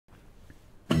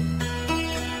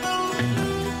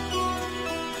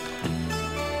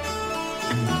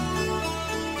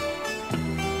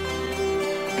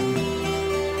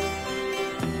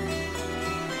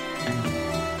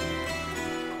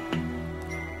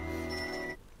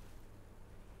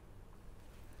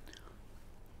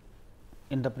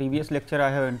in the previous lecture I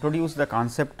have introduced the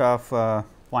concept of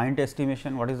point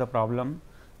estimation, what is the problem,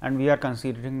 and we are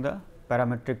considering the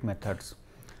parametric methods.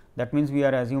 That means, we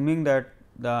are assuming that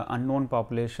the unknown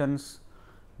populations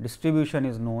distribution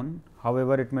is known,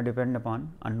 however, it may depend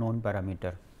upon unknown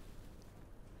parameter.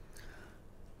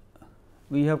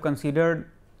 We have considered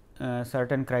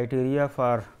certain criteria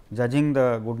for judging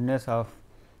the goodness of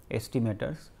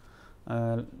estimators.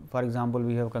 For example,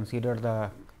 we have considered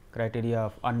the criteria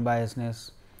of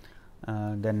unbiasedness,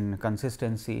 then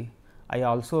consistency. I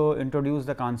also introduced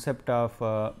the concept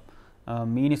of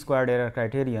mean squared error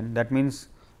criterion. That means,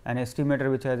 an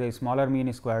estimator which has a smaller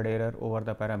mean squared error over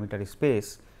the parameter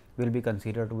space will be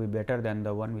considered to be better than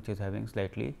the one which is having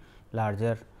slightly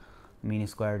larger mean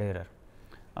squared error.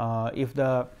 If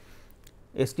the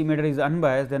estimator is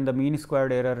unbiased, then the mean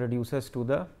squared error reduces to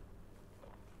the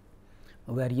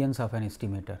variance of an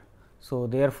estimator. So,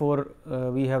 therefore,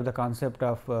 we have the concept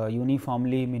of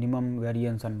uniformly minimum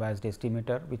variance unbiased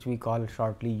estimator, which we call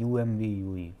shortly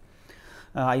UMVUE.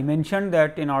 I mentioned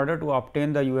that in order to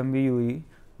obtain the UMVUE,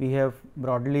 we have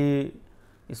broadly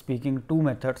speaking two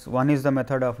methods. One is the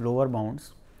method of lower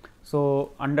bounds.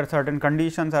 So, under certain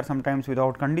conditions or sometimes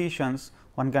without conditions,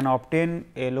 one can obtain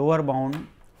a lower bound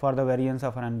for the variance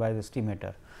of an unbiased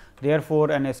estimator. Therefore,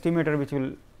 an estimator which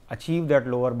will achieve that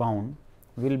lower bound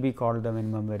will be called the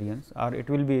minimum variance, or it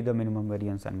will be the minimum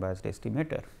variance unbiased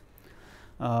estimator.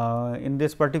 In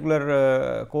this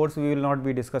particular course, we will not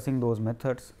be discussing those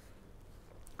methods.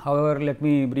 However, let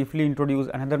me briefly introduce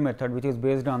another method which is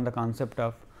based on the concept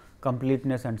of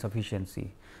completeness and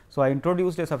sufficiency. So, I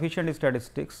introduced a sufficient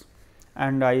statistics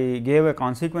and I gave a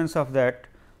consequence of that,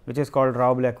 which is called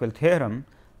Rao-Blackwell theorem,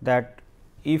 that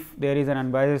if there is an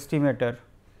unbiased estimator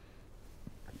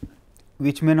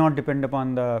which may not depend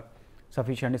upon the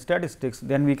sufficient statistics,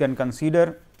 then we can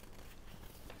consider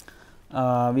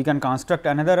we can construct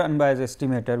another unbiased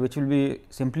estimator, which will be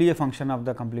simply a function of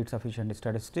the complete sufficient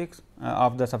statistics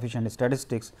of the sufficient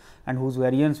statistics, and whose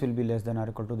variance will be less than or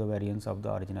equal to the variance of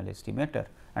the original estimator,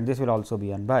 and this will also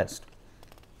be unbiased.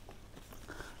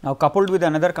 Now, coupled with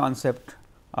another concept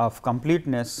of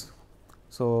completeness.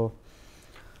 So,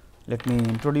 let me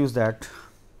introduce that,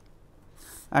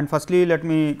 and firstly let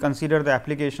me consider the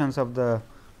applications of the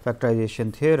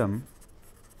factorization theorem.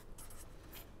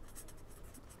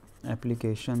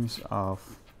 Applications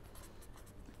of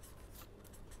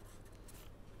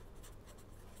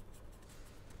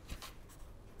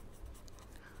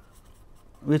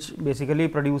which basically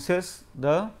produces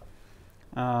the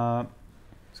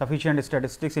sufficient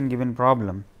statistics in given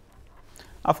problem.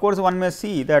 Of course, one may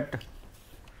see that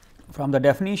from the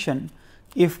definition,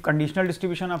 if conditional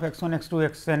distribution of x 1, x 2,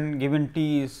 x n given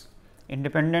t is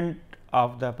independent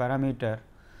of the parameter,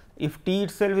 if t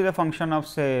itself is a function of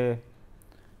say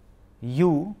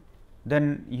u,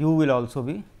 then u will also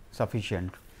be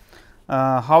sufficient.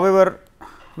 However,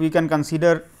 we can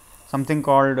consider something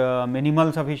called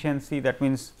minimal sufficiency, that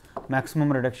means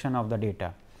maximum reduction of the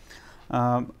data.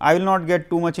 I will not get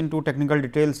too much into technical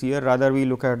details here, rather we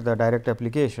look at the direct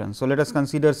application. So, let us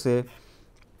consider say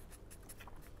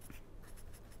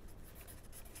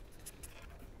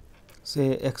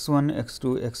x 1, x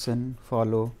 2, x n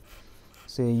follow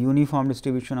say uniform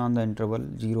distribution on the interval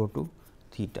 0 to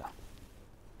theta.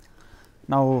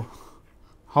 Now,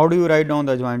 how do you write down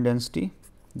the joint density?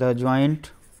 The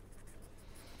joint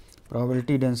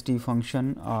probability density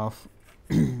function of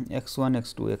x 1,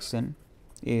 x 2, x n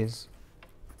is,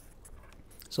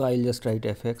 so I will just write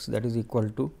f x, that is equal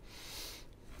to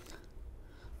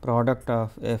product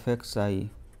of f x I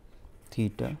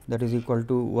theta, that is equal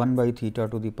to 1 by theta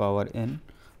to the power n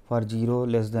for 0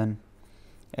 less than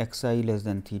x I less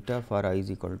than theta for I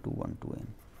is equal to 1 to n.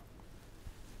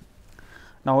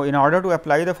 Now, in order to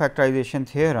apply the factorization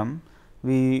theorem,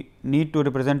 we need to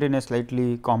represent in a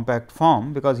slightly compact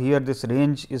form, because here this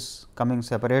range is coming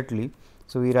separately.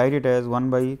 So, we write it as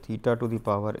 1 by theta to the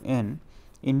power n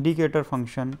indicator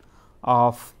function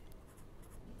of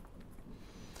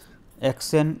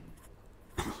x n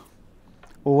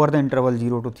over the interval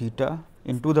 0 to theta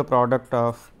into the product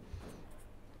of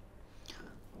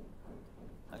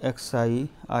x I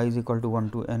is equal to 1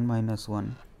 to n minus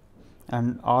 1,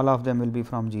 and all of them will be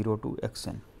from 0 to x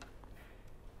n.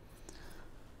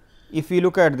 If we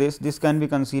look at this, this can be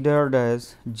considered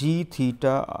as g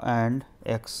theta and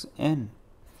x n,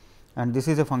 and this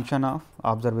is a function of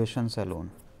observations alone.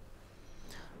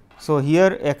 So,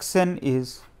 here x n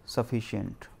is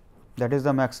sufficient, that is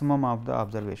the maximum of the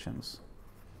observations.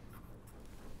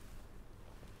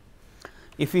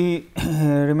 If we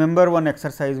remember one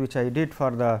exercise which I did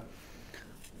for the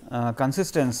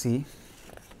consistency,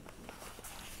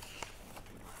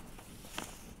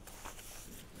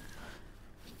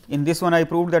 in this one I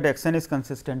proved that x n is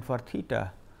consistent for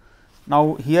theta.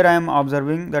 Now, here I am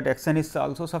observing that x n is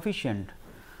also sufficient.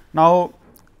 Now,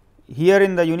 here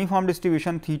in the uniform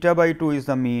distribution theta by 2 is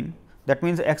the mean, that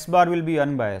means x bar will be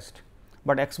unbiased,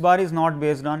 but x bar is not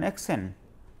based on x n.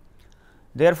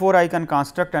 Therefore, I can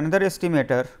construct another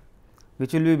estimator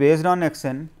which will be based on x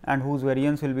n and whose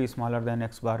variance will be smaller than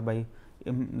x bar by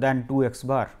than 2 x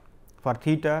bar. For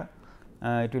theta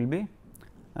it will be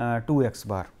 2 x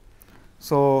bar.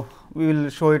 So, we will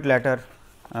show it later.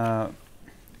 Now,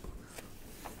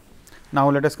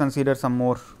 let us consider some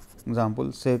more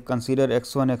examples. Say consider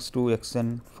x 1, x 2, x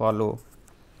n follow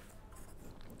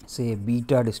say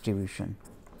beta distribution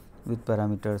with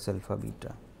parameters alpha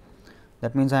beta.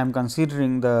 That means, I am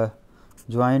considering the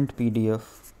joint PDF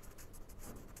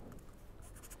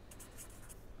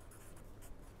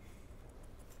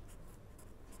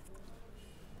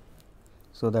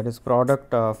so that is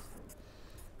product of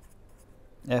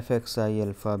f x I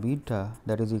alpha beta,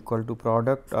 that is equal to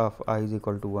product of I is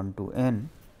equal to 1 to n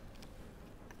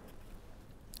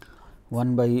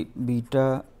 1 by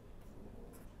beta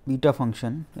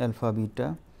function alpha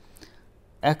beta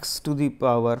x to the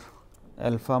power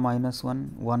alpha minus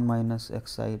 1 1 minus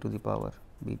x I to the power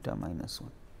beta minus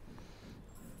 1.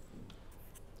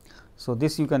 So,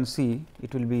 this you can see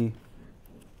it will be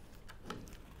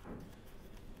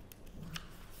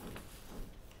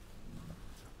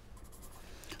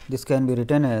this can be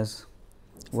written as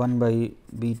 1 by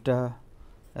beta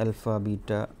alpha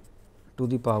beta to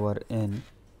the power n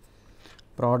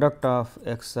product of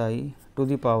x I to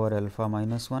the power alpha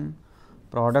minus 1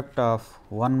 product of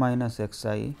 1 minus x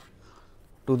I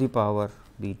to the power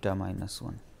beta minus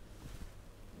 1.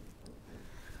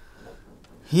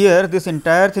 Here this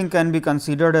entire thing can be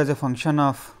considered as a function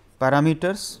of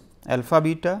parameters alpha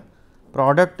beta,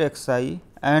 product x I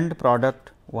and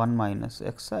product 1 minus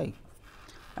x I,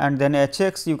 and then h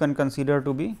x you can consider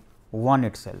to be 1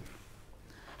 itself.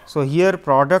 So, here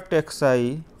product x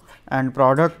I and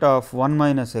product of 1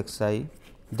 minus x I,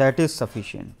 that is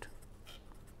sufficient.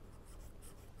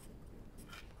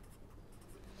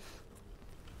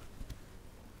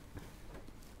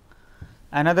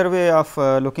 Another way of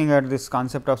looking at this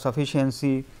concept of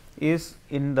sufficiency is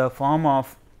in the form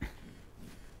of,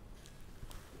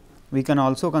 we can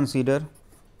also consider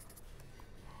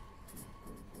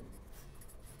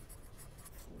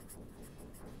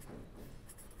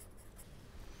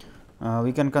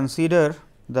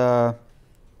the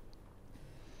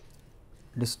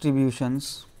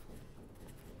distributions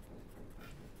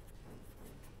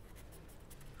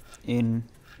in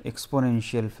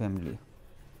exponential family.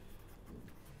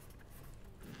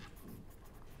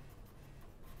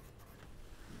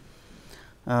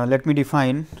 Let me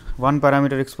define one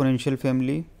parameter exponential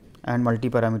family and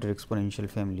multi-parameter exponential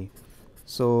family.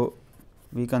 So,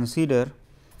 we consider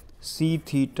c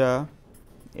theta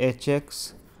h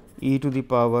x e to the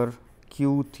power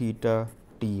q theta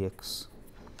t x.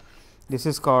 This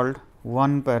is called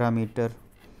one parameter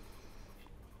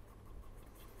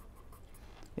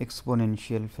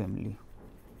exponential family.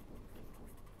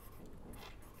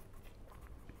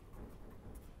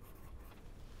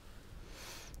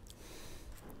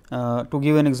 To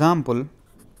give an example,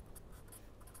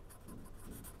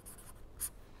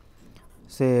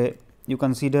 say you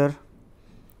consider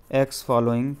x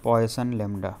following Poisson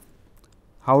lambda.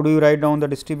 How do you write down the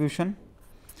distribution?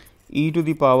 E to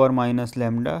the power minus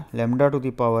lambda, lambda to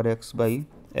the power x by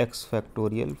x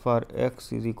factorial for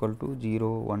x is equal to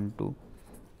 0, 1, 2.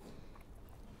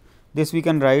 This we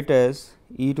can write as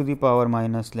e to the power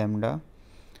minus lambda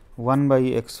 1 by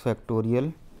x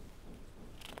factorial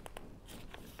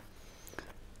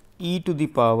e to the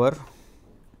power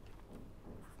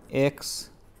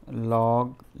x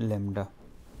log lambda.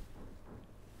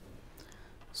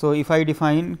 So, if I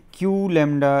define q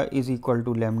lambda is equal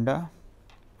to lambda,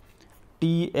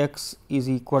 t x is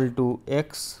equal to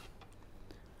x,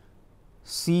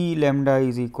 c lambda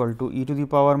is equal to e to the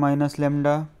power minus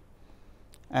lambda,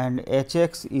 and h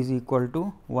x is equal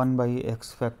to 1 by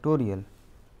x factorial,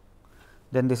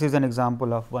 then this is an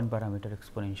example of one parameter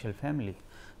exponential family.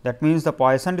 That means, the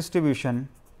Poisson distribution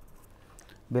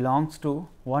belongs to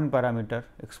one parameter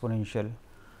exponential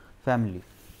family.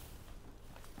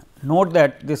 Note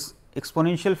that this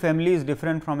exponential family is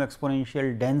different from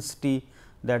exponential density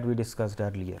that we discussed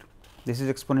earlier. This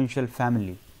is exponential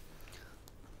family.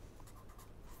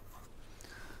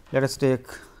 Let us take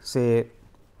say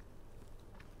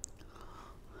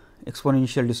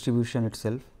exponential distribution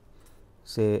itself,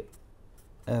 say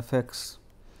f x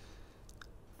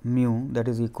mu, that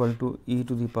is equal to e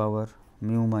to the power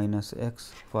mu minus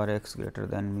x for x greater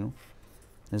than mu,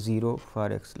 0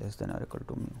 for x less than or equal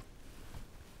to mu.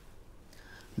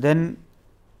 Then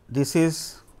this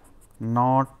is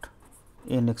not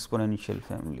in exponential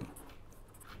family.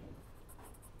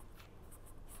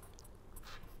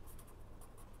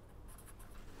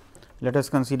 Let us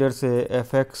consider say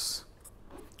f x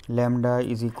lambda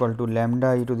is equal to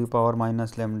lambda e to the power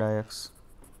minus lambda x.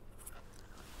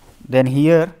 Then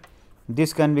here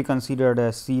this can be considered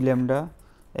as c lambda,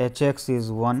 h x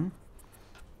is 1,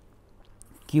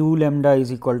 q lambda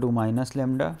is equal to minus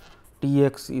lambda, t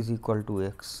x is equal to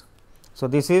x. So,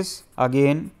 this is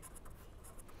again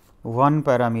one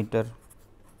parameter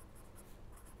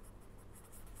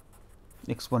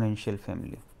exponential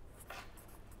family.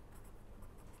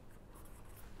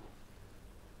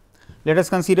 Let us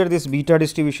consider this beta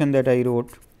distribution that I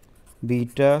wrote,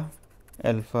 beta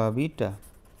alpha beta.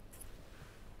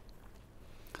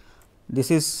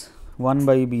 This is 1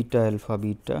 by beta alpha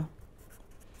beta,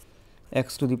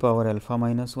 x to the power alpha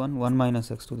minus 1, 1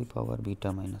 minus x to the power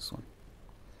beta minus 1.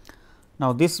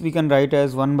 Now, this we can write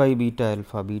as 1 by beta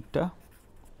alpha beta.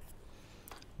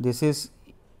 This is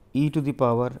e to the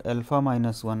power alpha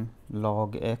minus 1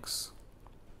 log x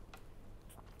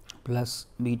plus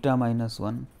beta minus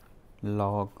 1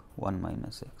 log 1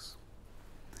 minus x.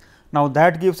 Now,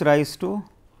 that gives rise to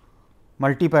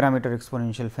multi-parameter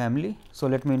exponential family. So,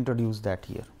 let me introduce that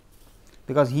here,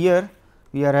 because here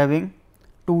we are having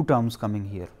two terms coming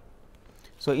here.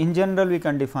 So, in general we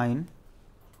can define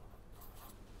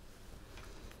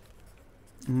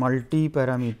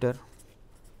multi-parameter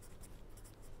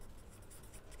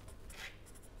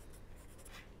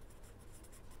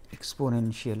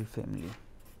exponential family.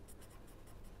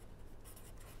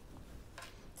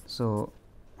 So,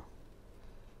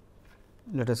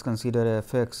 let us consider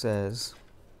f x as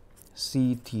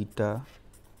c theta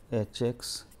h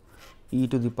x e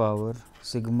to the power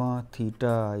sigma theta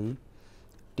I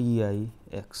t I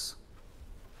x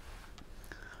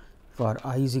for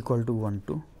I is equal to 1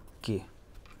 to k.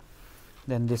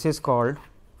 Then this is called,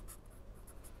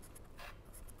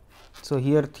 so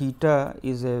here theta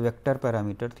is a vector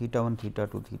parameter, theta 1, theta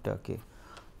 2, theta k.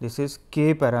 This is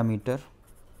k parameter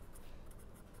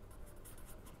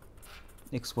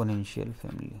exponential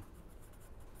family.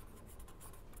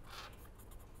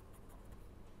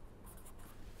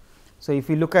 So, if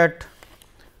you look at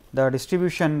the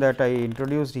distribution that I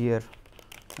introduced here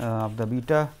of the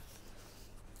beta,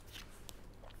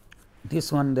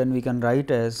 this one then we can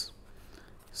write as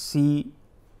c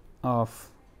of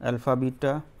alpha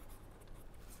beta,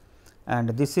 and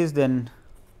this is then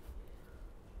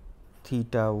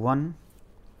theta 1,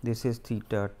 this is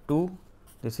theta 2,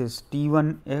 this is t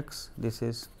 1 x, this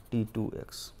is t 2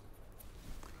 x.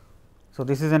 So,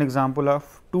 this is an example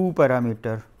of two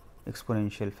parameter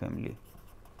exponential family.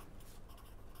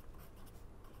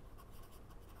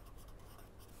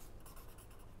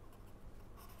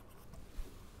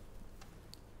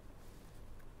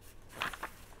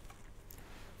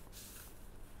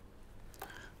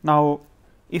 Now,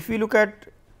 if we look at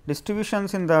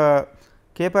distributions in the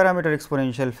k parameter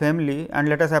exponential family, and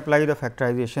let us apply the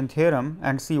factorization theorem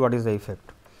and see what is the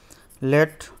effect.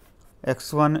 Let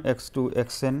x 1, x 2,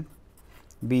 x n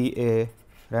be a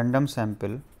random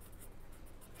sample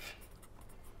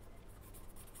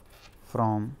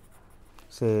from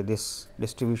say this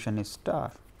distribution is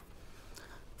star.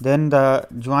 Then the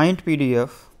joint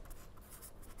PDF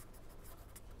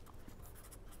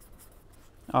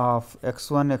of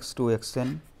x 1, x 2, x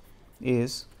n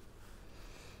is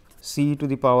c to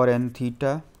the power n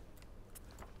theta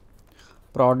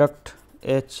product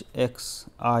h x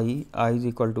I is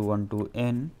equal to 1 to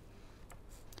n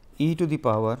e to the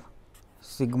power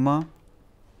sigma,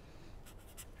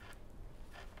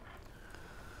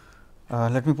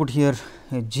 let me put here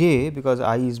a j because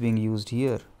I is being used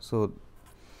here. So,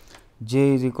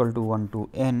 j is equal to 1 to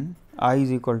n, I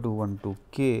is equal to 1 to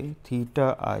k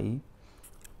theta I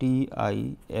t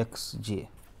I x j.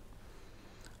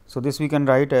 So, this we can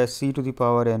write as c to the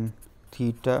power n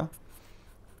theta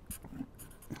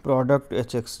product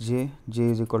h x j, j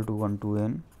is equal to 1 to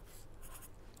n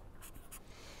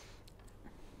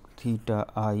theta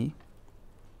I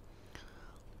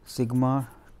sigma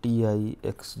t I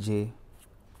x j,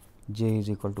 j is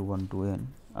equal to 1 to n,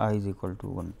 I is equal to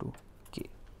 1 to k.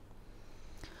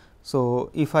 So,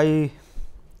 if I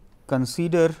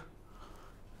consider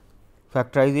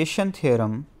factorization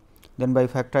theorem, then by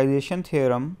factorization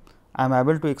theorem I am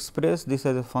able to express this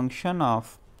as a function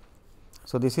of,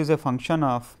 so this is a function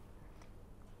of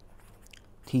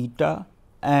theta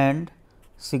and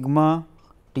sigma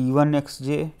t 1 x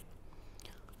j,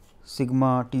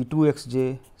 sigma t 2 x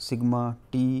j, sigma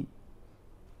t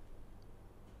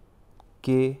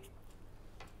k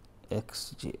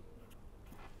x j,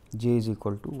 j is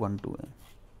equal to 1 to n.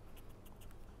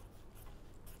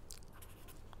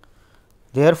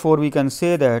 Therefore, we can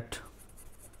say that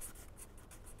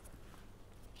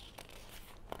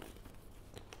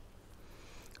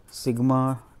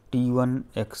sigma T 1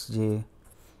 x j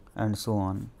and so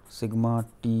on, sigma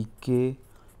T k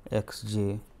x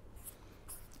j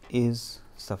is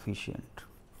sufficient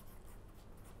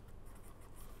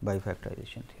by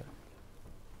factorization theorem.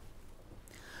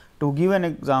 To give an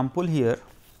example here,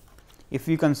 if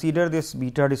we consider this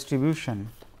beta distribution,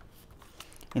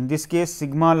 in this case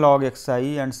sigma log x I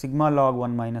and sigma log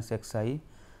 1 minus x I,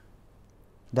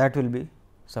 that will be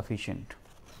sufficient.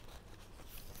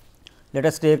 Let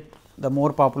us take the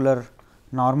more popular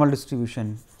normal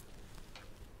distribution,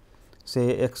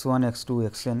 say x 1, x 2,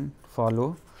 x n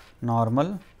follow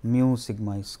normal mu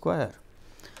sigma square.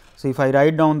 So, if I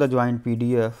write down the joint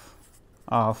PDF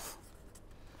of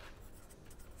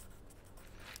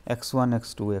x 1,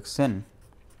 x 2, x n,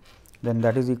 then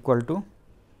that is equal to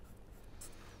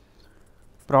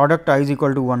product I is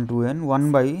equal to 1 to n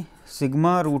 1 by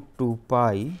sigma root 2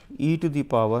 pi e to the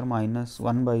power minus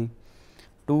 1 by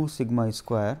 2 sigma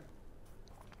square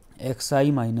x I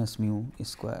minus mu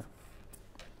square.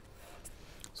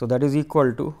 So, that is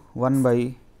equal to 1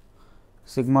 by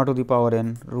sigma to the power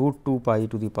n root 2 pi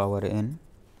to the power n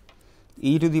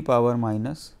e to the power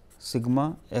minus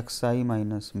sigma x I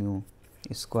minus mu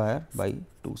square by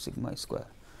 2 sigma square.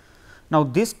 Now,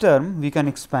 this term we can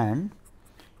expand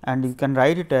and you can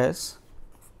write it as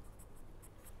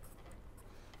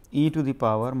e to the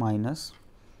power minus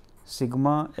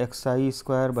sigma x I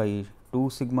square by 2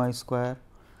 sigma square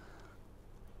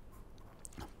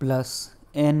plus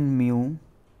n mu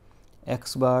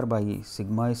x bar by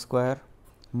sigma square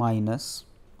minus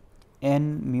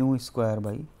n mu square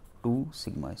by 2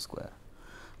 sigma square.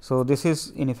 So, this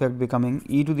is in effect becoming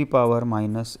e to the power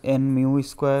minus n mu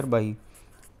square by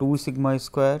 2 sigma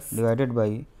square divided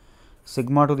by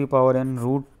sigma to the power n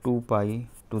root 2 pi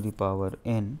to the power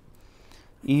n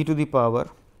e to the power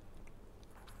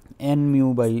n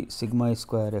mu by sigma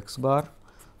square x bar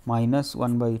minus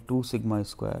 1 by 2 sigma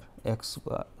square x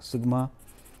bar sigma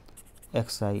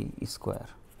x I square.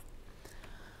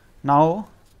 Now,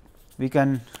 we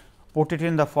can put it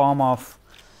in the form of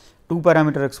 2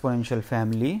 parameter exponential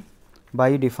family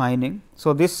by defining.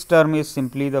 So, this term is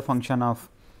simply the function of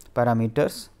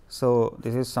parameters. So,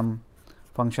 this is some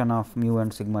function of mu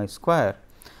and sigma square.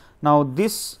 Now,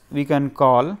 this we can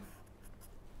call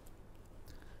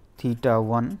theta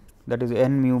 1, that is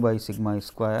n mu by sigma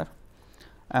square,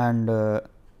 and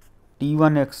T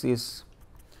 1 x is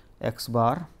x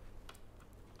bar.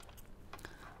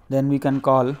 Then we can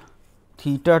call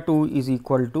theta 2 is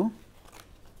equal to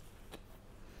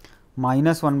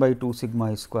minus 1 by 2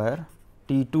 sigma square,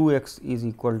 T 2 x is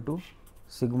equal to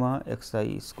sigma x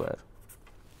I square.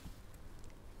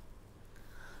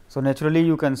 So, naturally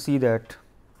you can see that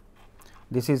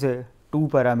this is a 2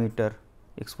 parameter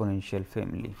exponential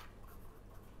family.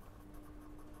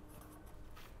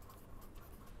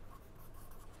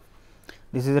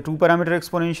 This is a 2 parameter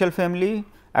exponential family.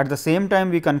 At the same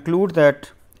time, we conclude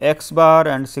that x bar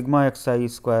and sigma x I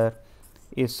square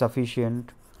is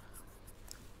sufficient.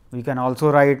 We can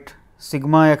also write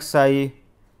sigma x I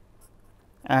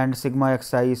and sigma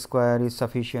x I square is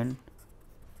sufficient,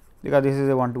 because this is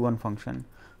a 1 to 1 function.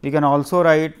 We can also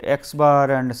write x bar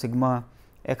and sigma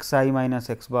x I minus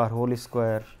x bar whole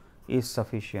square is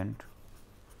sufficient,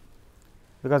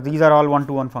 because these are all 1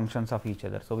 to 1 functions of each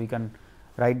other. So, we can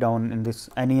write down in this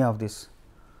any of these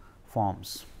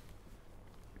forms.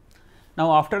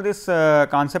 Now, after this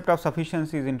concept of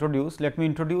sufficiency is introduced, let me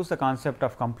introduce the concept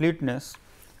of completeness,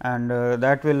 and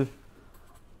that will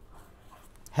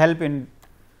help in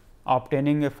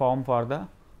obtaining a form for the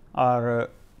or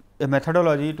a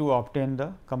methodology to obtain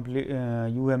the complete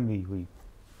UMVUE.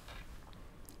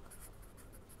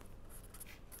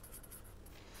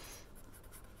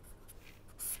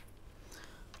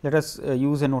 Let us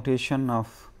use a notation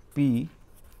of P.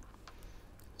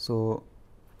 So,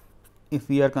 if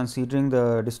we are considering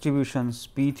the distributions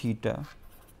P theta,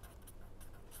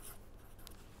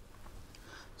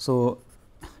 so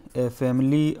a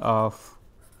family of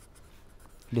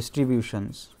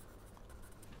distributions,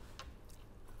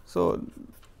 so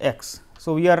x.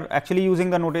 So, we are actually using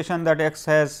the notation that x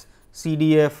has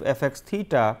CDF f x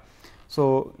theta.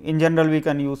 So, in general we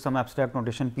can use some abstract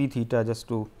notation P theta just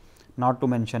to not to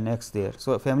mention x there.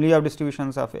 So, a family of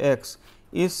distributions of x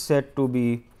is said to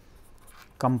be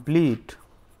complete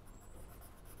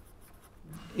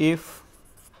if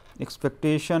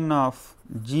expectation of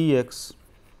g x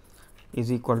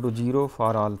is equal to 0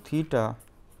 for all theta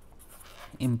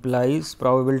implies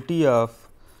probability of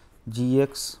g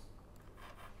x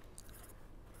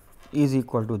is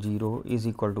equal to 0 is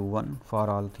equal to 1 for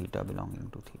all theta belonging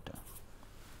to theta,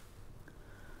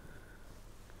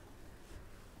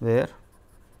 where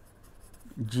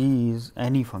g is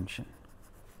any function.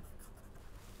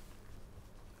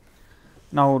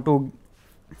 Now, to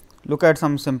look at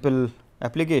some simple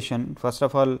application, first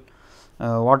of all,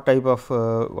 what type of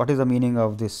what is the meaning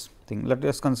of this thing? Let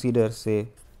us consider, say,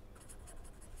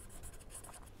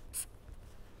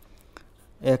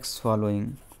 x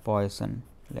following Poisson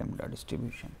lambda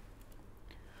distribution.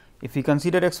 If we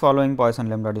consider x following Poisson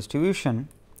lambda distribution,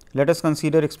 let us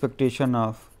consider expectation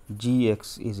of g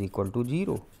x is equal to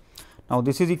 0. Now,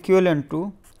 this is equivalent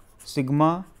to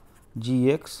sigma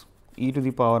g x e to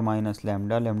the power minus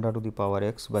lambda, lambda to the power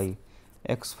x by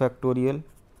x factorial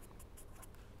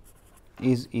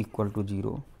is equal to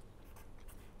 0.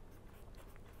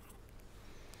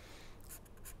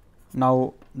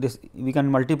 Now, this we can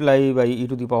multiply by e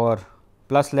to the power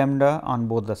plus lambda on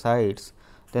both the sides,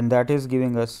 then that is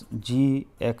giving us g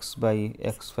x by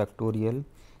x factorial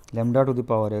lambda to the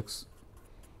power x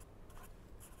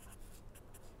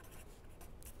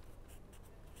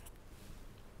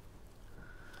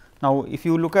Now, if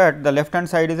you look at the left hand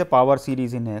side is a power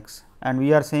series in x, and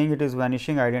we are saying it is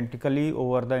vanishing identically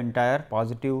over the entire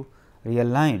positive real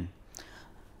line.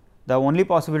 The only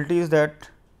possibility is that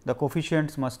the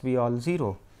coefficients must be all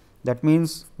 0. That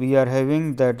means, we are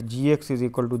having that g x is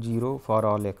equal to 0 for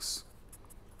all x,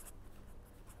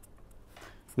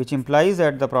 which implies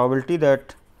that the probability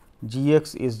that g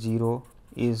x is 0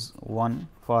 is 1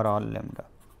 for all lambda.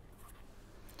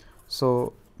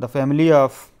 So, the family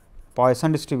of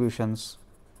Poisson distributions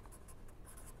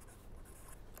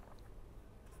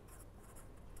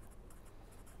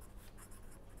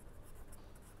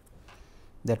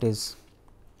that is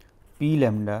p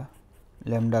lambda,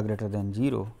 lambda greater than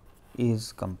 0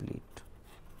 is complete.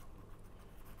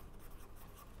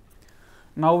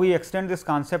 Now, we extend this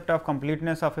concept of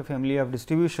completeness of a family of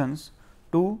distributions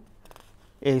to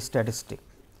a statistic.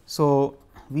 So,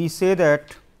 we say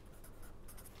that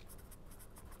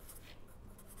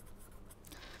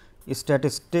a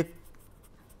statistic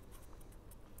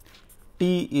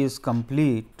T is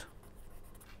complete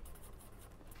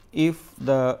if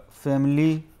the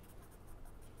family,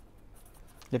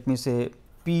 let me say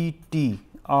P T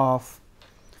of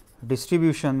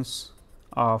distributions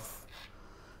of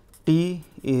T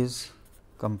is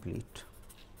complete.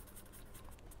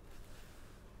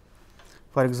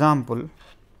 For example,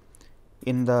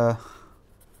 in the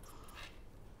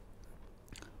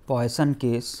Poisson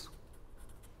case,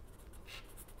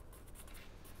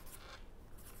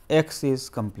 x is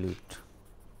complete.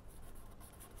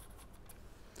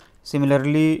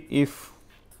 Similarly, if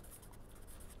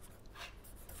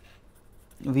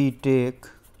we take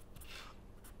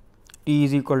T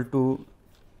is equal to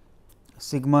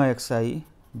sigma x I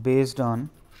based on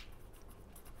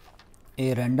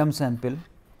a random sample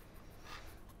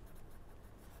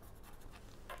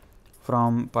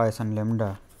from Poisson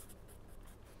lambda,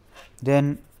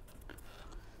 then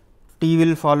T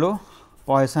will follow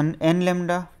Poisson n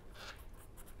lambda,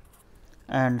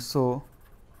 and so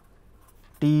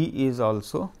T is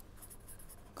also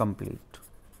complete.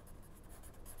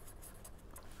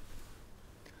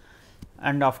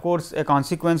 And of course, a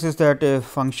consequence is that a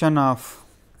function of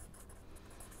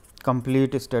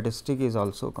complete statistic is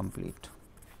also complete.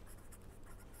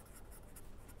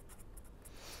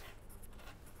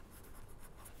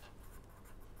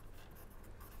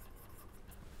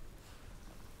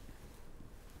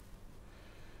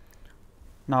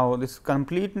 Now, this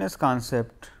completeness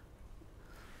concept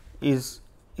is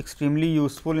extremely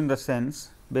useful in the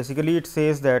sense, basically it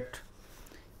says that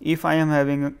if I am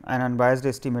having an unbiased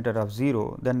estimator of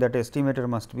 0, then that estimator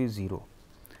must be 0.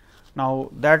 Now,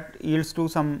 that yields to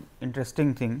some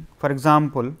interesting thing. For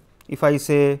example, if I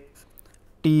say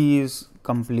T is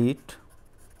complete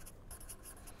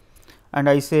and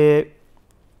I say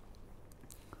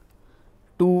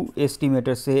two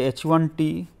estimators, say H 1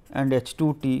 T and H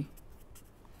 2 T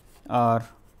are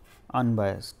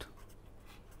unbiased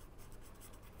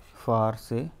for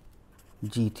say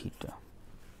g theta,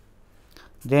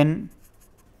 then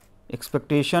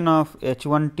expectation of H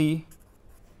 1 T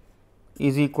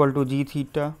is equal to g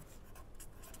theta,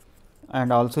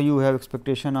 and also you have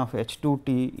expectation of H 2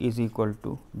 T is equal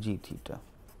to g theta.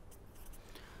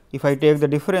 If I take the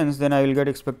difference, then I will get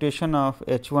expectation of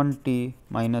H 1 T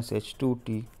minus H 2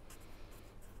 T,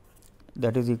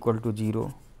 that is equal to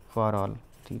 0 for all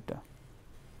theta.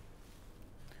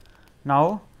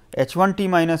 Now, H 1 T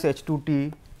minus H 2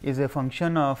 T is a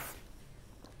function of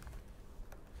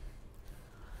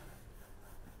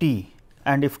t,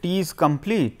 and if t is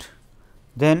complete,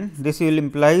 then this will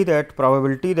imply that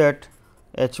probability that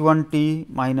h 1 t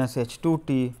minus h 2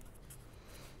 t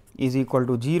is equal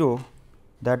to 0,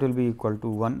 that will be equal to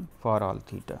 1 for all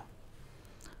theta.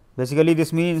 Basically,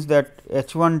 this means that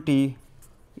h 1 t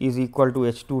is equal to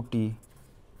h 2 t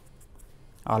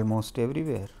almost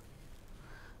everywhere.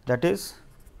 That is,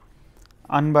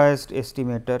 unbiased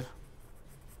estimator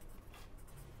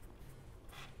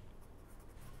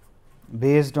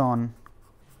based on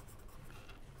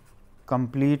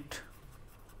complete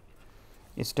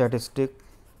statistic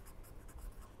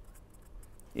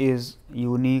is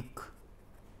unique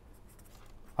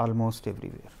almost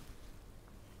everywhere.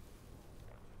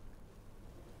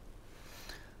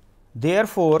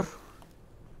 Therefore,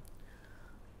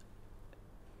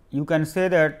 you can say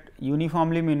that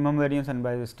uniformly minimum variance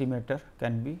unbiased estimator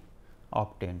can be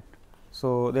obtained.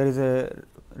 So, there is a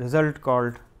result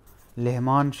called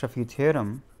Lehman-Shafi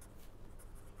theorem.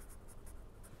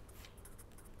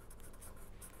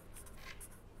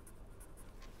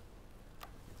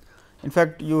 In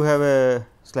fact, you have a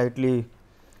slightly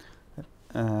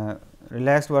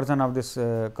relaxed version of this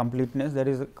completeness, that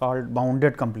is called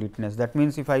bounded completeness. That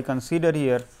means, if I consider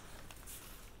here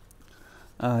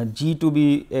g to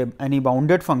be any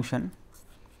bounded function,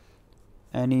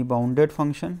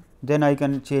 then I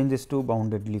can change this to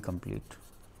boundedly complete.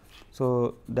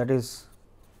 So, that is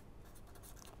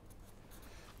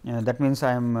that means,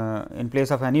 I am in place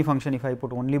of any function, if I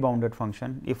put only bounded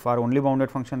function, if for only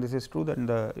bounded function this is true, then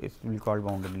it will be called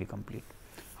boundedly complete.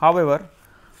 However,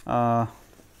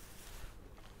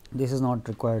 this is not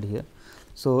required here.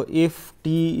 So, if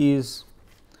t is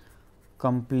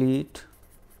complete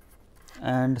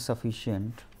and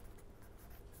sufficient,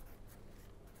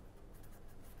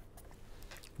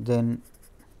 then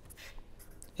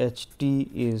h t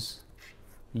is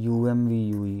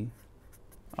UMV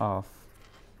of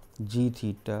g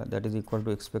theta, that is equal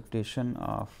to expectation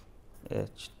of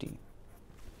h t.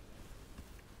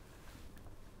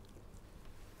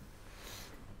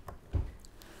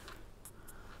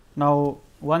 Now,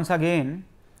 once again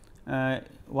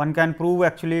one can prove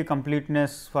actually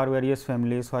completeness for various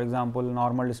families, for example,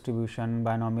 normal distribution,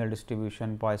 binomial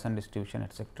distribution, Poisson distribution,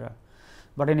 etc.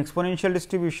 But in exponential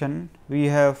distribution, we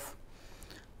have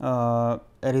a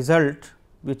result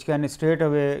which can straight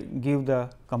away give the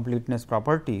completeness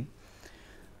property.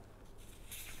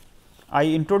 I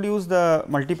introduce the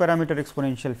multiparameter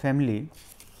exponential family,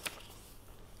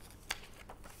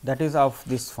 that is of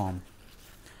this form: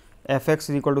 f x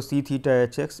is equal to c theta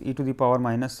h x e to the power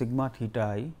minus sigma theta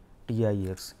I t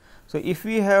I x. So, if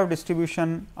we have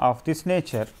distribution of this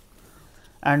nature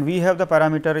and we have the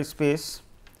parameter space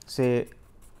say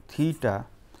theta,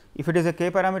 if it is a k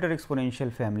parameter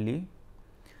exponential family,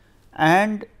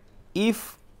 and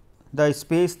if the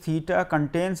space theta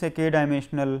contains a k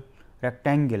dimensional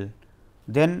rectangle,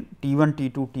 then T 1, T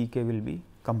 2, T k will be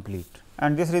complete,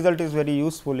 and this result is very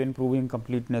useful in proving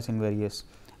completeness in various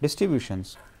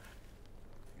distributions.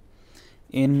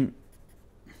 In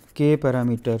k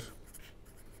parameter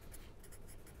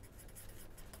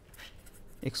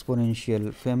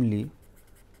exponential family,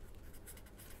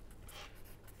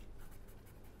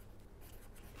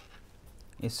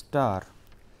 star,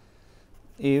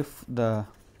 if the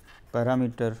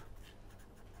parameter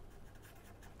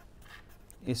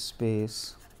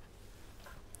space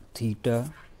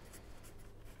theta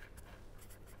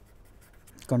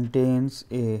contains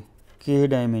a k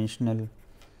dimensional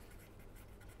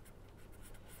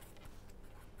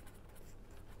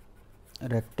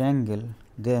rectangle,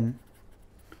 then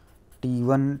T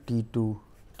 1, T 2,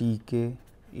 T k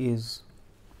is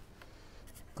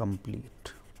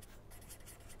complete.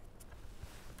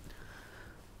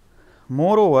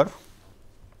 Moreover,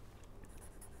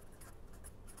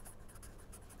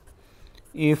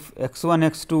 if x 1,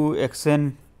 x 2, x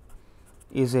n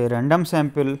is a random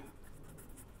sample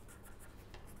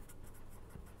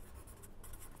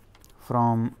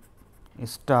from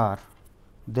star,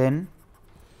 then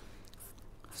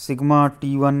sigma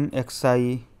T 1 x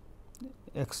I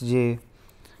x j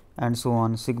and so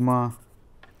on, sigma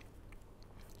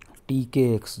T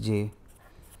k x j,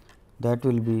 that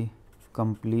will be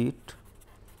complete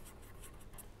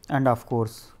and of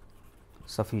course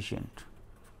sufficient.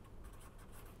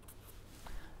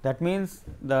 That means,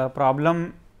 the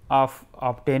problem of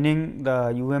obtaining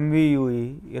the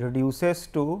UMV reduces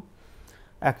to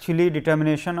actually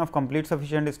determination of complete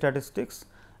sufficient statistics,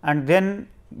 and then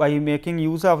by making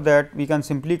use of that we can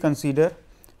simply consider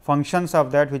functions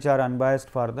of that which are unbiased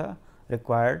for the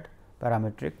required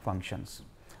parametric functions.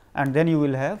 and then you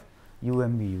will have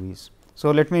UMVUEs.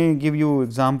 So, let me give you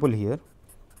example here.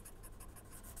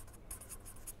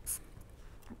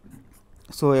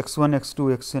 So, x 1, x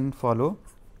 2, x n follow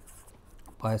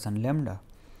Poisson lambda.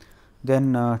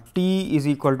 Then T is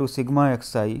equal to sigma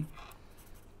x I.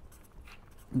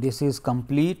 This is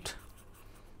complete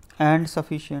and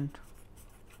sufficient.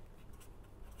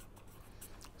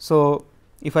 So,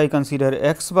 if I consider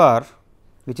x bar,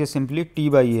 which is simply T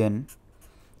by n.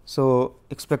 So,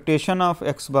 expectation of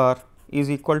x bar is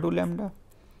equal to lambda.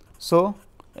 So,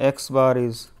 x bar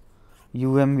is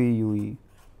UMVUE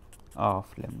of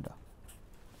lambda.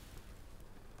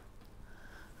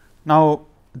 Now,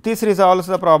 this resolves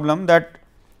the problem that,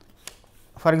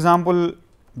 for example,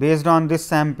 based on this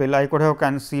sample I could have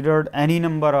considered any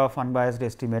number of unbiased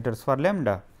estimators for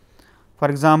lambda. For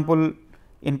example,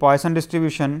 in Poisson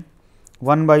distribution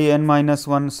 1 by n minus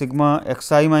 1 sigma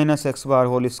x I minus x bar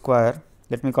whole square,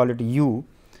 let me call it u,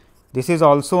 this is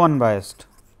also unbiased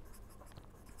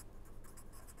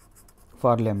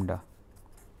for lambda.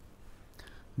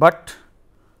 But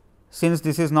since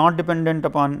this is not dependent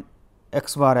upon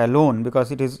x bar alone,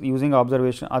 because it is using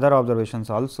other observations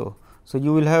also. So,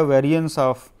 you will have variance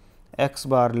of x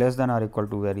bar less than or equal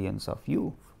to variance of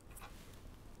u.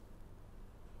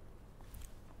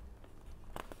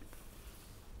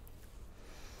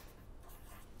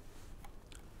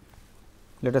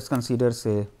 Let us consider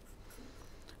say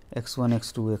x 1,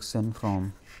 x 2, x n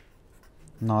from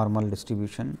normal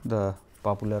distribution, the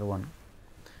popular one.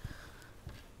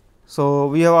 So,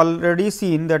 we have already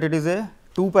seen that it is a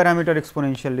 2 parameter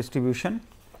exponential distribution.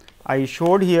 I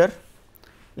showed here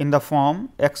in the form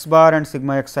x bar and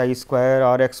sigma x I square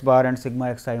or x bar and sigma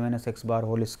x I minus x bar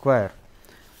whole square.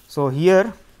 So,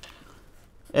 here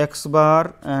x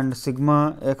bar and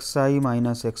sigma x I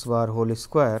minus x bar whole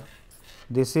square,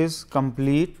 this is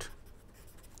complete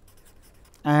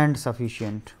and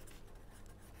sufficient.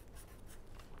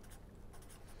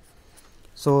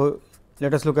 So,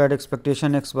 let us look at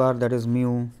expectation x bar, that is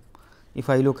mu. If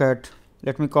I look at,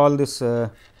 let me call this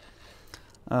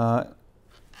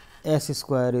s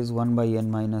square is 1 by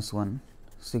n minus 1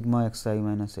 sigma x I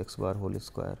minus x bar whole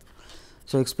square.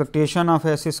 So, expectation of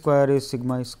s square is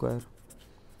sigma square.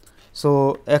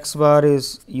 So, x bar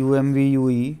is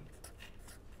UMVUE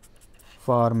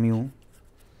for mu,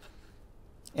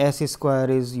 s square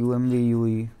is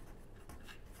UMVUE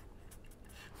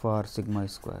for sigma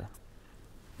square.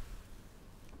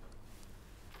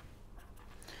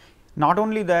 Not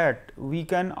only that, we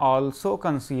can also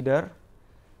consider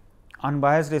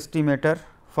unbiased estimator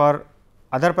for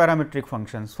other parametric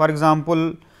functions. For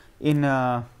example, in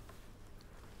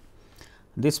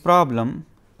this problem,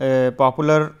 a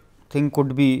popular thing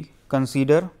could be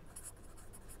consider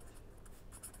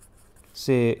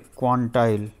say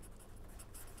quantile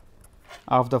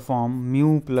of the form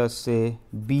mu plus say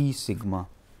b sigma,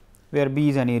 where b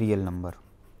is any real number.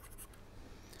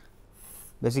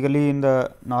 Basically, in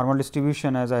the normal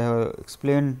distribution, as I have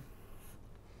explained,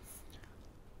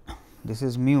 this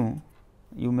is mu,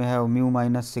 you may have mu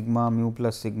minus sigma, mu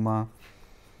plus sigma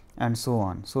and so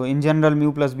on. So, in general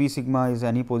mu plus b sigma is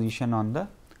any position on the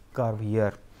curve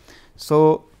here.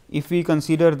 So, if we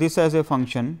consider this as a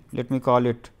function, let me call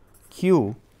it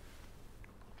q,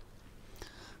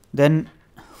 then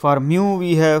for mu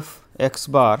we have x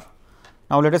bar.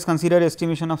 Now, let us consider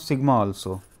estimation of sigma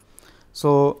also.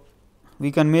 So,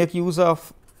 we can make use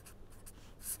of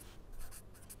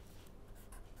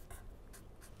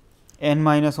n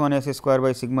minus 1 s square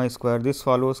by sigma square. This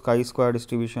follows chi square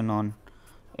distribution on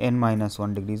n minus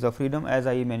 1 degrees of freedom, as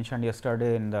I mentioned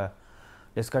yesterday in the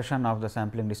discussion of the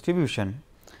sampling distribution.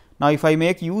 Now, if I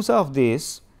make use of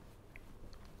this,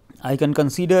 I can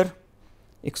consider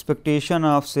expectation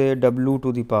of say w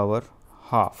to the power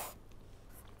half.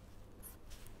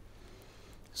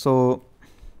 So,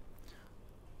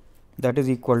 that is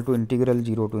equal to integral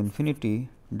 0 to infinity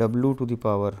w to the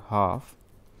power half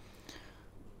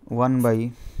 1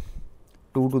 by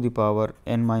 2 to the power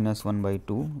n minus 1 by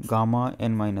 2 gamma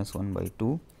n minus 1 by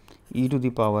 2 e to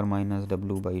the power minus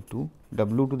w by 2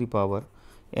 w to the power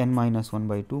n minus 1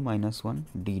 by 2 minus 1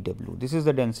 dw. This is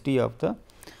the density of the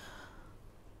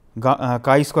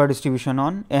chi square distribution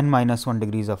on n minus 1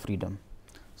 degrees of freedom.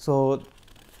 So,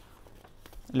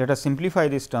 let us simplify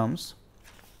these terms.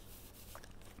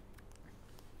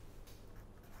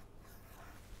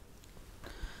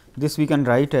 This we can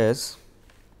write as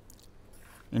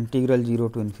integral 0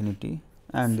 to infinity,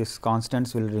 and this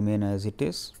constants will remain as it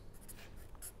is.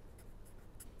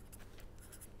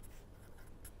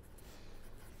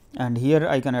 And here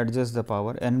I can adjust the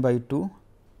power n by 2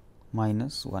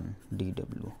 minus 1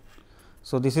 dw.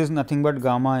 So, this is nothing but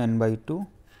gamma n by 2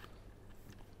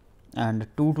 and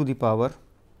 2 to the power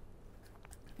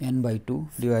n by 2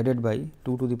 divided by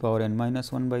 2 to the power n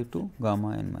minus 1 by 2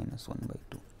 gamma n minus 1 by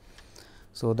 2.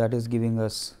 So, that is giving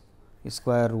us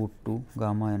square root 2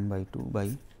 gamma n by 2 by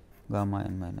gamma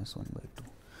n minus 1 by 2.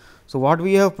 So, what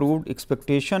we have proved,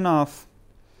 expectation of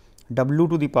w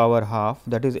to the power half,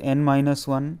 that is n minus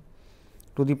 1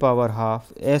 to the power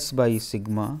half s by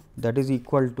sigma, that is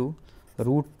equal to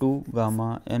root 2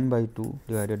 gamma n by 2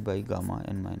 divided by gamma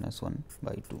n minus 1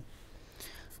 by 2.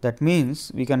 That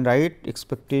means, we can write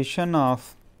expectation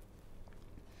of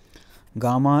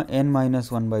gamma n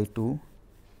minus 1 by 2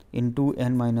 into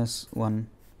n minus 1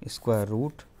 square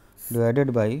root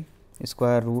divided by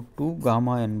square root 2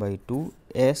 gamma n by 2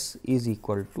 s is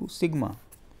equal to sigma.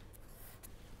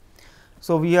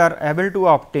 So, we are able to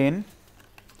obtain.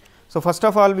 So, first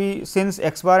of all, we, since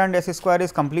x bar and s square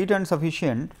is complete and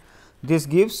sufficient, this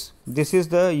gives, this is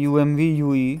the UMV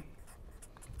UE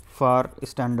for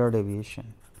standard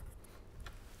deviation.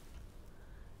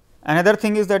 Another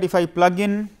thing is that if I plug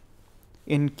in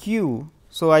Q,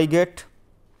 so I get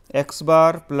x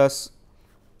bar plus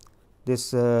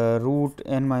this root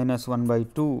n minus 1 by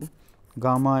 2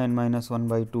 gamma n minus 1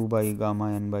 by 2 by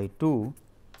gamma n by 2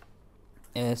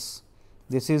 s.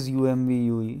 This is UMV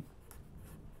UE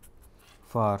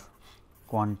for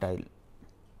quantile.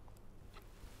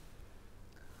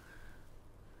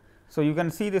 So, you can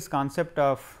see this concept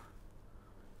of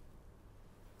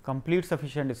complete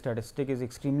sufficient statistic is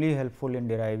extremely helpful in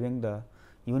deriving the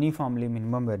uniformly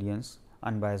minimum variance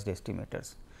unbiased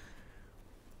estimators.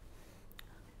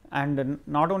 And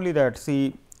not only that,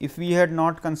 see, if we had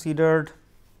not considered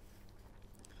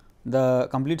the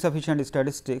complete sufficient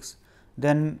statistics,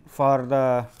 then for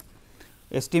the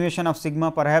estimation of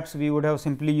sigma, perhaps we would have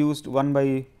simply used 1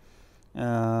 by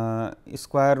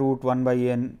square root 1 by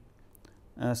n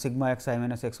sigma x I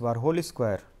minus x bar whole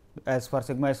square. As for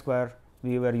sigma square,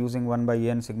 we were using 1 by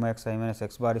n sigma x I minus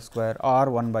x bar square or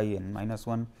 1 by n minus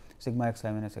 1 sigma x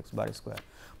I minus x bar square.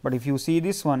 But if you see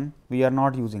this one, we are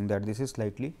not using that, this is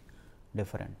slightly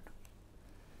different.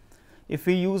 If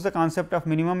we use the concept of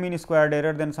minimum mean squared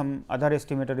error, then some other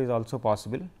estimator is also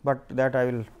possible, but that I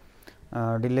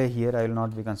will delay here, I will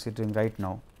not be considering right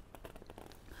now.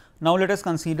 Now, let us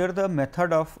consider the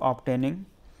method of obtaining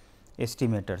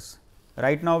estimators.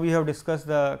 Right now, we have discussed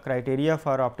the criteria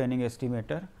for obtaining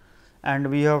estimator, and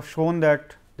we have shown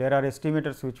that there are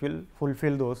estimators which will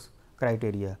fulfill those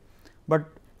criteria. But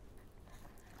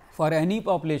for any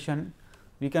population,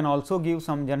 we can also give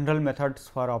some general methods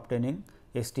for obtaining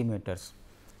estimators.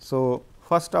 So,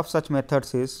 first of such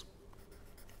methods is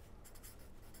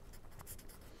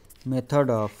method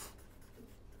of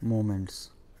moments.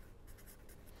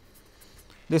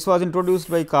 This was introduced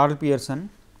by Carl Pearson,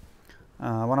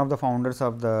 one of the founders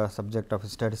of the subject of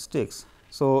statistics.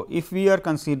 So, if we are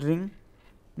considering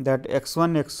that x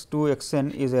 1, x 2, x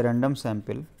n is a random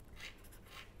sample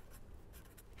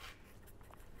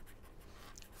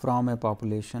from a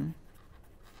population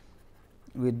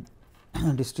with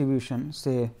distribution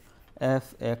say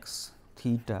f x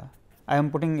theta, I am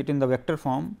putting it in the vector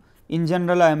form. In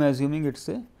general, I am assuming it is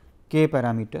a k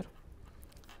parameter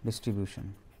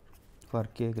distribution for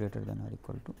k greater than or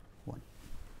equal to 1.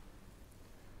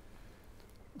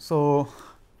 So,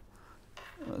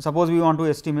 suppose we want to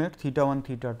estimate theta 1,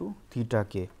 theta 2, theta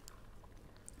k.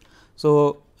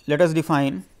 So, let us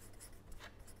define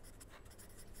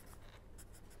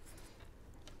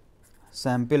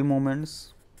sample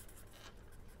moments,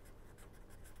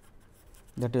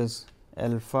 that is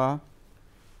alpha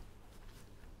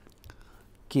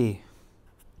k,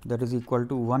 that is equal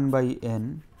to 1 by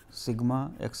n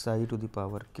sigma x I to the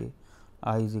power k,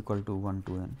 I is equal to 1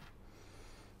 to n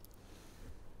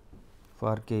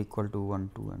for k equal to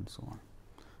 1, 2 and so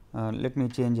on. Let me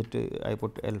change it, I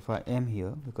put alpha m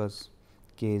here because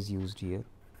k is used here.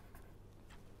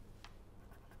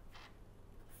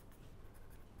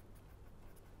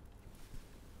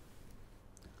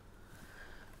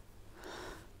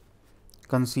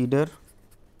 Consider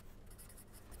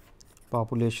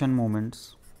population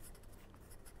moments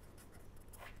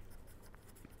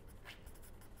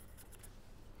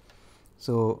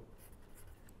so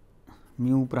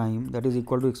mu prime, that is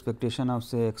equal to expectation of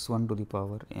say x 1 to the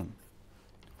power m,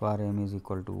 for m is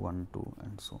equal to 1, 2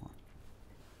 and so on.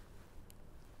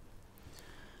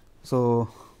 So,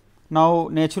 now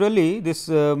naturally this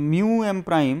mu m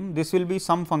prime, this will be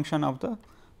some function of the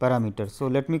parameter. So,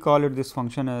 let me call it this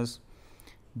function as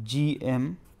g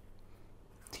m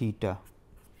theta.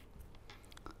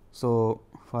 So,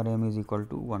 for m is equal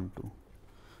to 1, 2.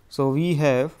 So, we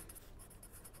have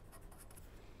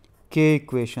k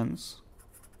equations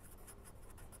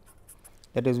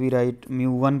that is we write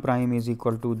mu 1 prime is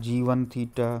equal to g 1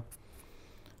 theta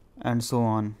and so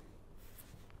on,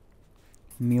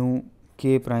 mu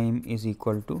k prime is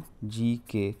equal to g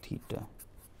k theta.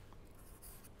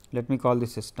 Let me call the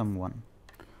system 1.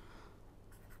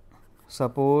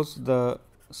 Suppose the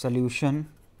solution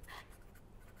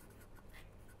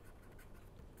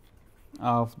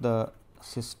of the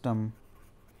system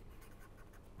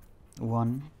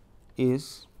 1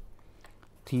 is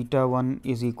theta 1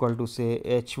 is equal to say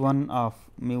h 1 of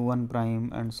mu 1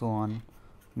 prime and so on,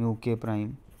 mu k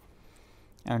prime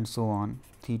and so on,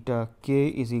 theta k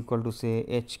is equal to say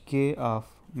h k of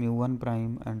mu 1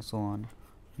 prime and so on,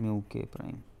 mu k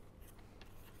prime.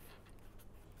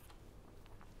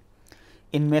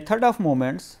 In method of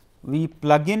moments, we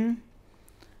plug in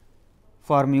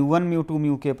for mu 1, mu 2,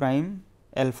 mu k prime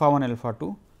alpha 1, alpha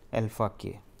 2, alpha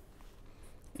k.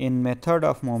 In method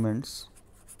of moments,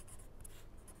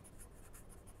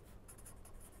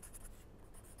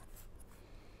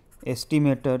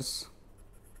 estimators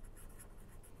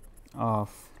of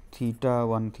theta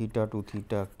 1, theta 2,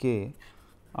 theta k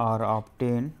are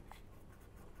obtained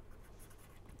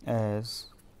as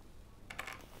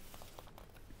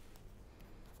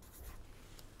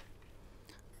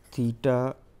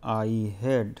theta I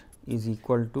head is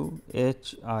equal to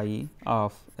h I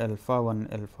of alpha 1,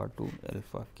 alpha 2,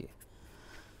 alpha k.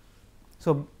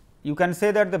 So, you can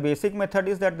say that the basic method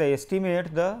is that they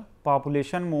estimate the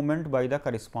population moment by the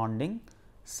corresponding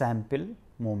sample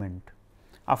moment.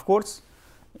 Of course,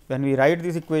 when we write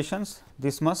these equations,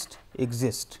 this must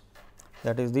exist,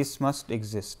 that is this must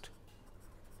exist.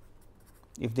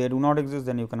 If they do not exist,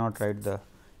 then you cannot write the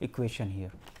equation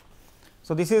here.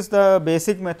 So, this is the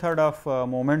basic method of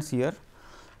moments here.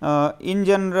 In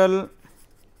general,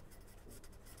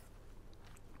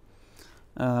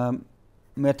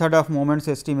 method of moments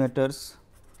estimators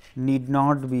need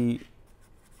not be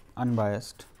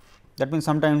unbiased. That means,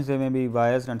 sometimes they may be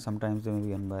biased and sometimes they may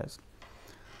be unbiased.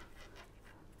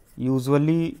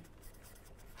 Usually,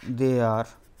 they are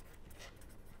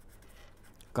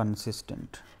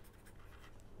consistent.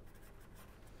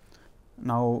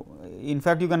 Now, in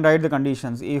fact, you can write the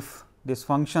conditions if these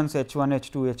functions h 1,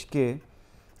 h 2, h k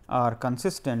are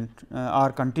consistent,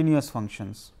 are continuous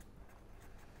functions.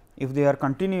 If they are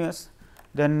continuous,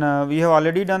 then we have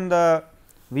already done the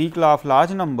weak law of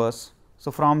large numbers.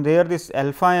 So, from there this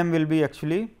alpha m will be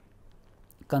actually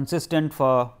consistent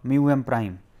for mu m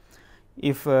prime.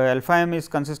 If alpha m is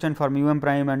consistent for mu m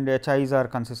prime and h i's are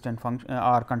consistent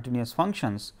are continuous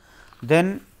functions,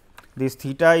 then these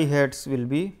theta I heads will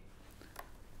be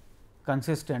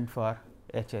consistent for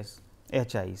h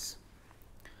i's.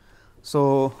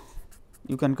 So,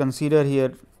 you can consider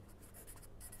here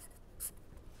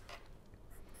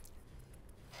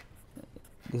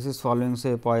this is following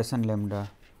say Poisson lambda,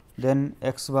 then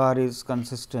x bar is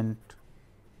consistent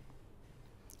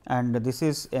and this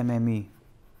is MME,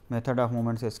 method of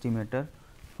moments estimator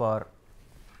for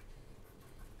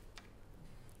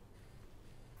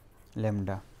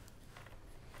lambda.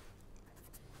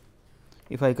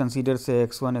 If I consider say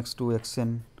x 1, x 2, x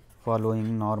n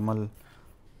following normal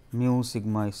mu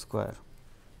sigma square,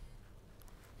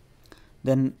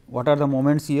 then what are the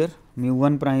moments here? Mu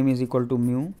 1 prime is equal to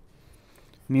mu,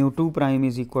 mu 2 prime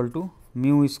is equal to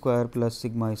mu square plus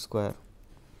sigma square.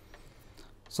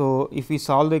 So, if we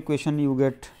solve the equation, you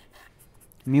get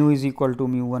mu is equal to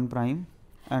mu 1 prime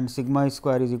and sigma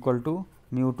square is equal to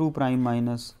mu 2 prime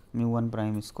minus mu 1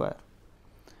 prime square.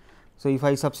 So, if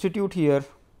I substitute here,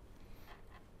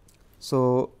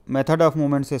 so method of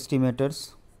moments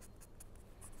estimators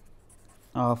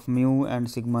of mu and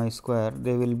sigma square,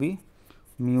 they will be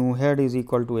mu head is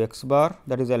equal to x bar,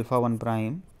 that is alpha 1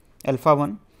 prime, alpha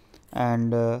 1,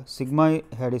 and sigma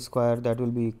head square, that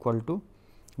will be equal to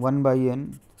 1 by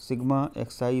n sigma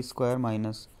x I square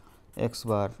minus x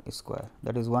bar square,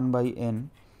 that is 1 by n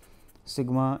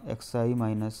sigma x I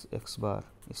minus x bar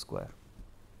square.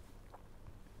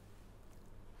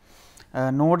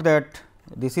 Note that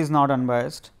this is not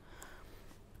unbiased.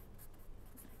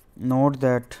 Note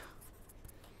that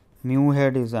mu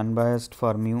head is unbiased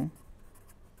for mu,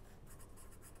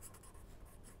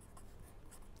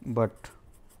 but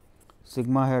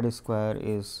sigma head square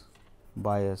is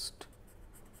biased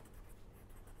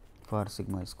for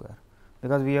sigma square,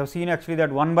 because we have seen actually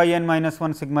that 1 by n minus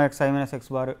 1 sigma x I minus x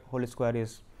bar whole square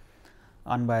is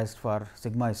unbiased for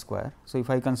sigma square. So, if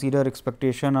I consider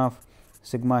expectation of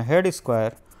sigma head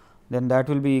square, then that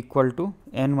will be equal to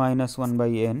n minus 1 by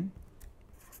n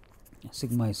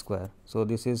sigma square. So,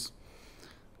 this is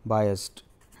biased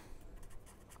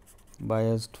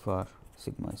for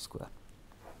sigma square.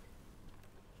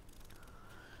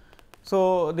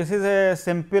 So, this is a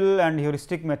simple and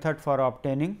heuristic method for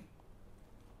obtaining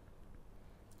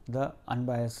the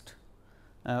unbiased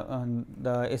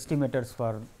the estimators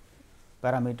for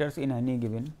parameters in any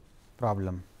given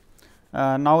problem.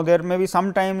 Now, there may be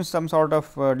sometimes some sort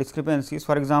of discrepancies.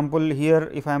 For example,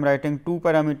 here if I am writing 2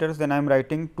 parameters, then I am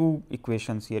writing 2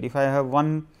 equations here. If I have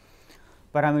 1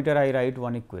 parameter, I write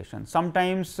 1 equation.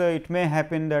 Sometimes it may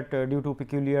happen that due to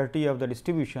peculiarity of the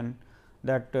distribution,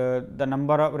 that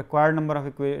the required number of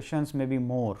equations may be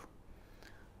more.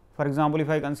 For example, if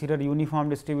I consider uniform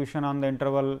distribution on the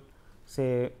interval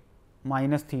say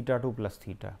minus theta to plus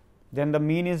theta, then the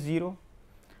mean is 0,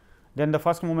 then the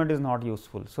first moment is not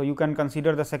useful. So, you can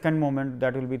consider the second moment,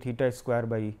 that will be theta square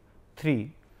by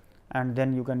 3, and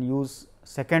then you can use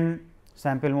second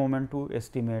sample moment to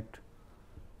estimate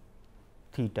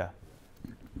theta.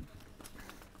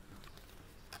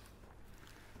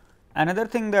 Another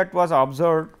thing that was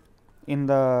observed in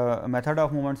the method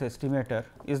of moments estimator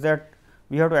is that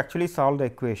we have to actually solve the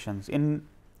equations. In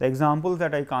the examples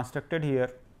that I constructed here,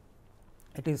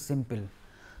 it is simple,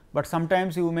 but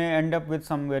sometimes you may end up with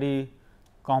some very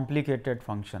complicated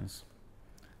functions.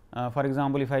 For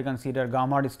example, if I consider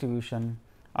gamma distribution,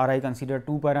 or I consider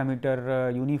 2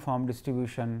 parameter uniform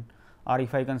distribution, or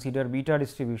if I consider beta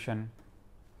distribution,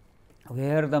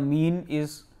 where the mean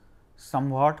is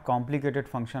somewhat complicated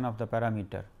function of the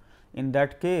parameter. In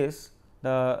that case,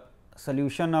 the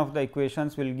solution of the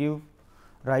equations will give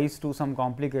rise to some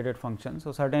complicated functions.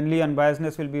 So, certainly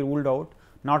unbiasedness will be ruled out.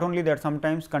 Not only that,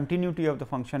 sometimes continuity of the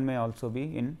function may also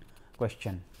be in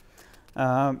question.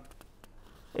 A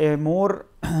more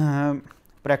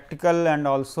practical and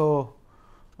also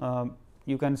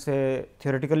you can say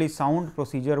theoretically sound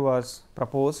procedure was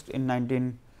proposed in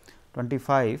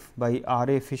 1925 by R.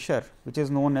 A. Fisher, which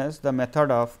is known as the method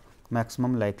of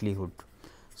maximum likelihood.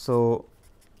 So,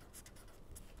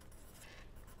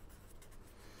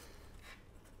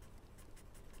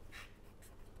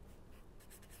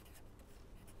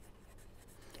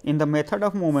 in the method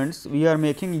of moments, we are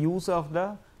making use of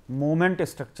the moment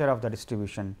structure of the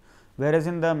distribution, whereas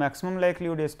in the maximum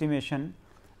likelihood estimation,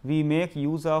 we make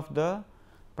use of the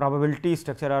probability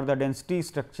structure or the density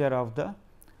structure of the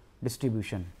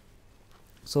distribution.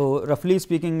 So, roughly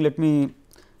speaking, let me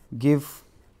give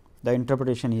the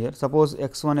interpretation here. Suppose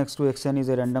x 1, x 2, x n is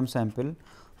a random sample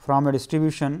from a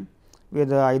distribution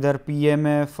with either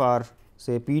PMF or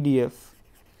say PDF.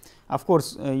 Of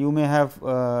course, you may have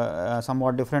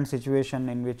somewhat different situation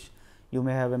in which you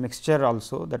may have a mixture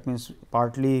also, that means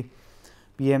partly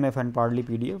PMF and partly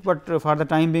PDF, but for the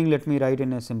time being let me write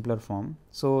in a simpler form.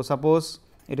 So, suppose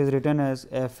it is written as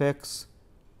f x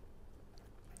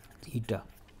theta.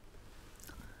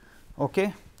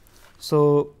 Okay.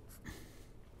 So,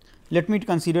 let me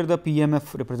consider the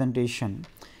PMF representation.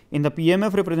 In the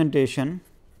PMF representation,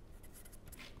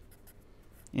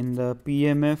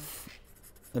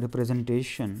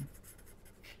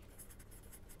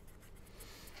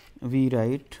 we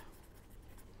write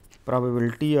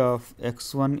probability of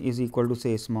x 1 is equal to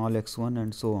say small x 1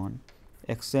 and so on,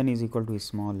 x n is equal to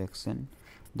small x n,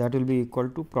 that will be equal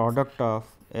to product of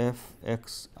f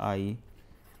x I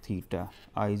theta,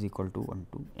 I is equal to 1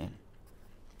 to n.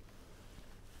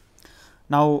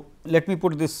 Now, let me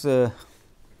put this in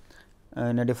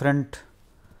a different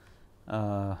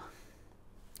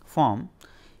form.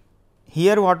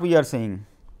 Here what we are saying,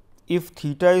 if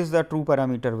theta is the true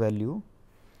parameter value,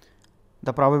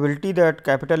 the probability that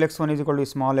capital X 1 is equal to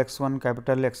small x 1,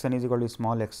 capital X n is equal to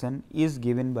small x n is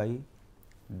given by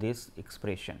this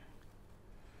expression.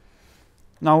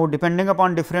 Now, depending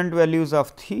upon different values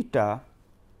of theta,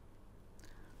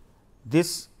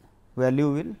 this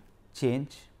value will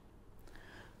change.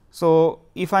 So,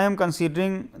 if I am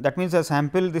considering, that means the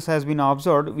sample this has been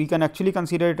observed, we can actually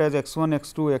consider it as x 1,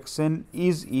 x 2, x n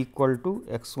is equal to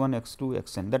x 1, x 2,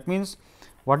 x n. That means,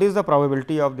 what is the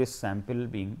probability of this sample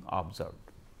being observed?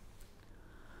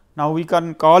 Now, we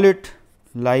can call it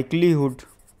likelihood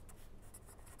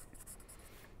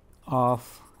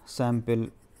of sample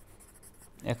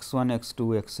x 1, x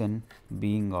 2, x n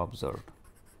being observed.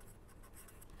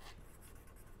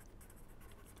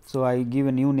 So, I give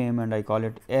a new name and I call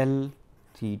it L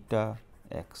theta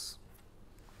x.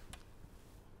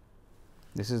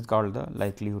 This is called the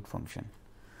likelihood function.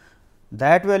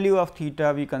 That value of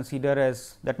theta we consider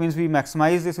as, that means, we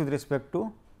maximize this with respect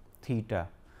to theta.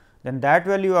 Then that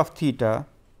value of theta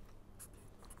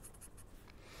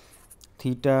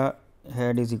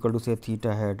hat is equal to say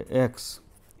theta hat x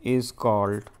is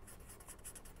called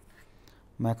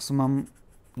maximum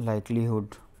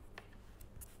likelihood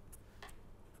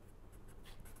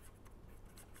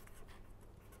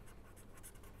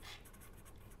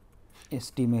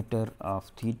estimator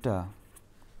of theta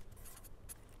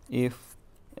if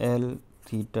L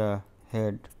theta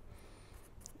head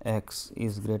x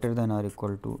is greater than or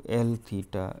equal to L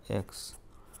theta x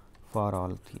for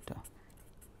all theta.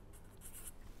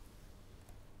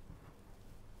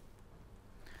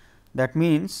 That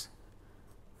means,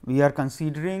 we are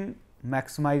considering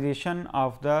maximization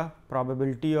of the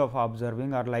probability of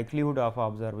observing or likelihood of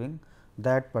observing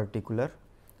that particular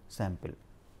sample.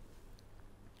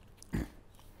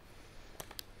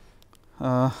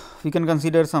 We can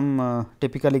consider some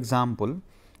typical example.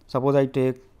 Suppose I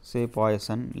take say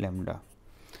Poisson lambda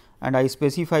and I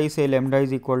specify say lambda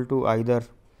is equal to either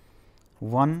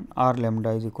 1 or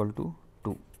lambda is equal to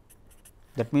 2.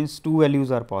 That means, 2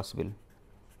 values are possible,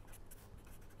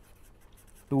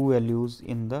 2 values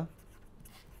in the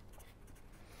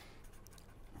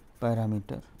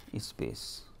parameter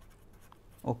space.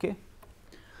 Okay.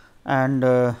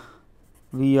 And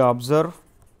we observe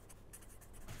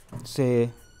say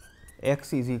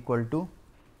x is equal to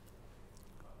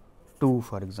 2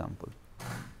 for example,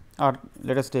 or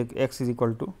let us take x is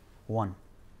equal to 1.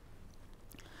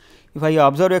 If I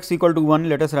observe x equal to 1,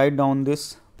 let us write down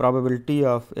this probability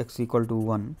of x equal to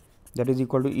 1, that is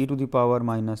equal to e to the power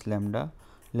minus lambda,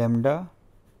 lambda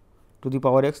to the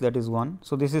power x, that is 1.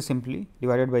 So, this is simply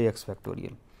divided by x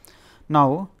factorial.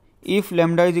 Now, if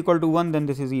lambda is equal to 1, then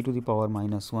this is e to the power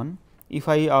minus 1. If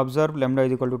I observe lambda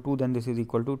is equal to 2, then this is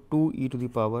equal to 2 e to the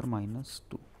power minus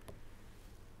 2.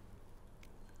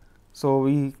 So,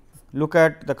 we look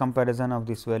at the comparison of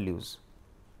these values,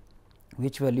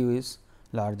 which value is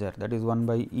larger, that is 1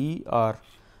 by e or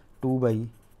 2 by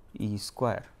e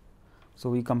square. So,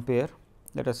 we compare,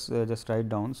 let us just write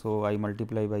down. So, I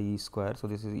multiply by e square. So,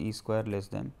 this is e square less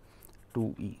than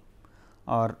 2 e,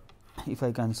 or if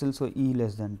I cancel, so e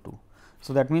less than 2.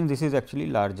 So, that means, this is actually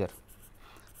larger,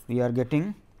 we are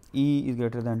getting e is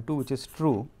greater than 2, which is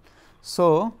true.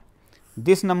 So,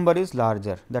 this number is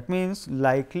larger, that means,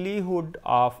 likelihood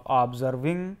of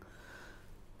observing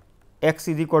x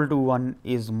is equal to 1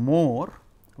 is more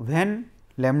when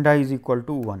lambda is equal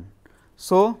to 1.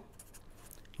 So,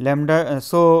 lambda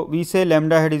so we say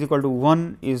lambda head is equal to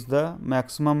 1 is the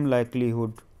maximum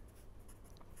likelihood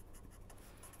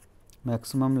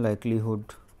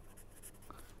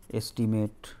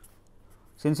estimate,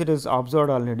 since it is observed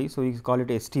already. So, we call it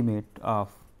estimate of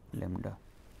lambda.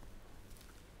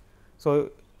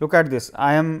 So, look at this,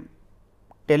 I am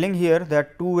telling here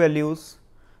that 2 values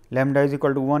lambda is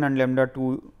equal to 1 and lambda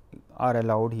 2 are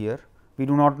allowed here. We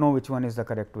do not know which one is the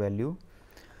correct value.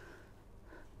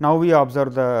 Now, we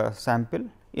observe the sample,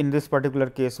 in this particular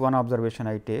case one observation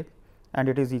I take and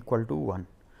it is equal to 1.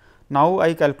 Now,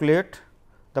 I calculate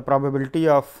the probability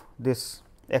of this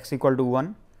x equal to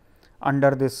 1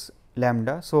 under this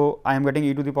lambda. So, I am getting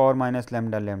e to the power minus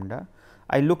lambda lambda.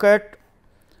 I look at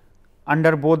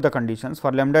under both the conditions,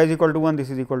 for lambda is equal to 1,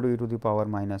 this is equal to e to the power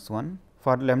minus 1,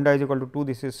 for lambda is equal to 2,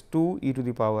 this is 2 e to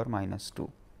the power minus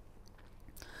 2.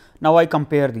 Now, I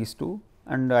compare these two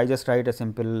and I just write a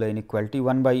simple inequality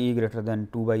 1 by e greater than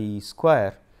 2 by e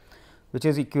square, which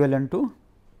is equivalent to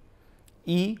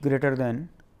e greater than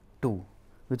 2,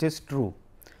 which is true.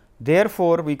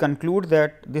 Therefore, we conclude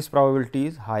that this probability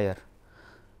is higher.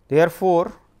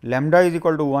 Therefore, lambda is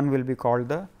equal to 1 will be called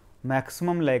the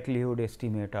maximum likelihood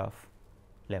estimate of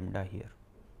lambda here.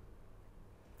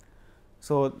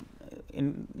 So,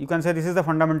 you can say this is the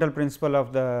fundamental principle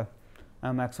of the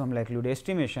maximum likelihood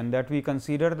estimation, that we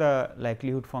consider the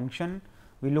likelihood function,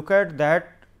 we look at that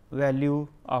value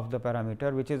of the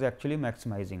parameter which is actually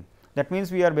maximizing. That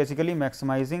means, we are basically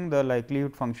maximizing the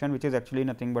likelihood function, which is actually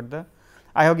nothing but the,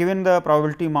 I have given the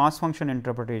probability mass function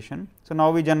interpretation. So,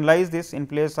 now we generalize this in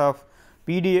place of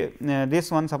PDF,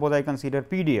 this one, suppose I consider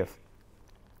PDF,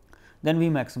 then we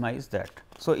maximize that.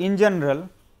 So, in general,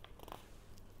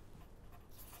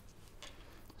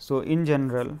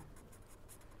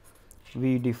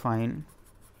 we define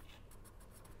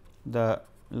the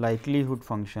likelihood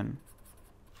function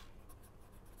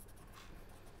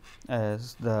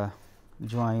as the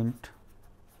joint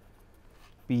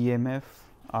PMF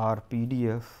or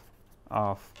PDF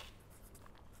of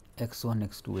x 1,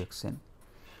 x 2, x n.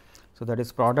 So, that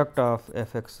is product of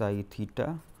f x I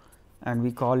theta and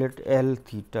we call it L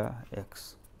theta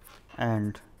x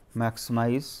and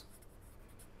maximize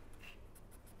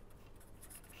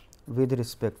with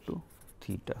respect to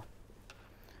theta.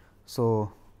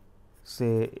 So,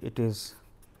 say it is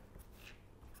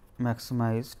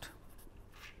maximized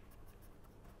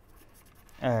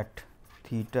at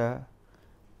theta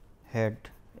head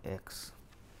x,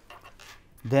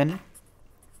 then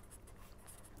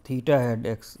theta head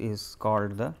x is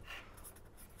called the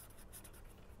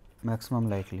maximum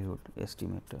likelihood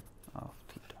estimator of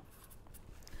theta.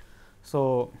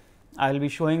 So, I will be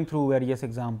showing through various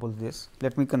examples this.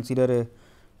 Let me consider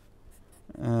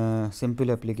a simple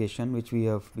application which we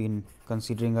have been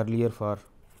considering earlier for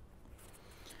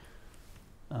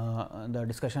the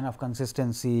discussion of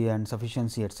consistency and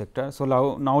sufficiency, etc. So,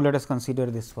 now let us consider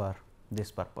this for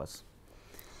this purpose.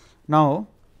 Now,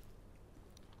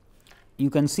 you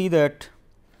can see that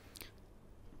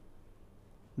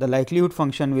the likelihood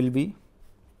function will be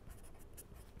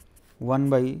 1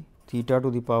 by theta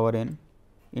to the power n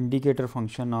indicator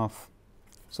function of.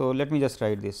 So, let me just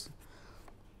write this.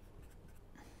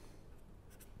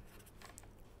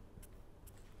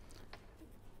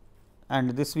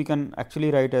 And this we can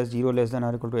actually write as 0 less than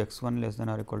or equal to x 1 less than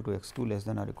or equal to x 2 less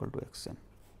than or equal to x n.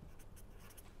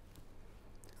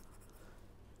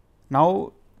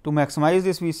 Now, to maximize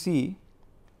this, we see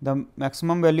the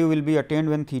maximum value will be attained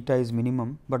when theta is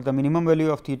minimum, but the minimum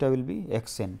value of theta will be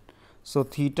x n. So,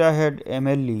 theta had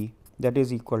MLE that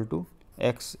is equal to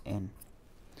x n.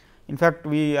 In fact,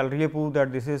 we already proved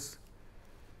that this is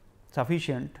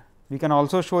sufficient. We can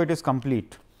also show it is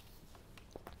complete.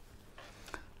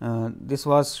 This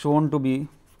was shown to be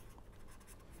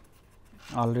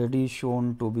already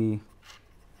shown to be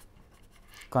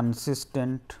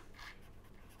consistent,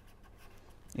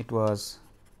 it was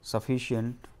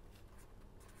sufficient.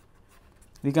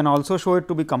 We can also show it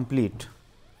to be complete.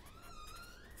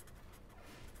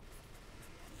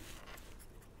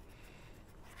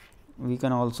 We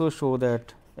can also show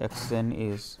that x n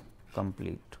is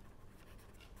complete.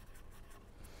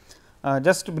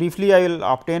 Just briefly, I will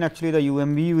obtain actually the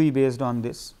UMVUE based on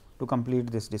this to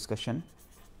complete this discussion.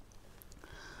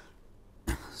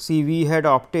 See, we had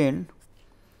obtained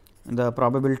the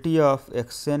probability of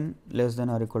x n less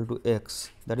than or equal to x,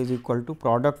 that is equal to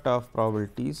product of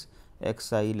probabilities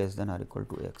x I less than or equal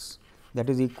to x, that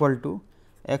is equal to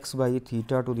x by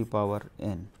theta to the power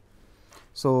n.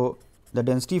 So, the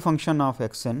density function of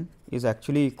x n is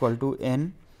actually equal to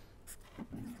n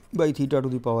by theta to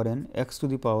the power n x to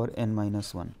the power n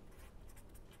minus 1.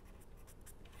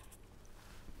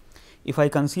 If I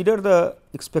consider the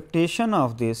expectation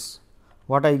of this,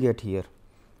 what I get here?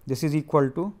 This is equal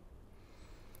to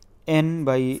n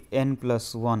by n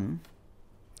plus 1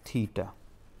 theta.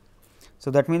 So,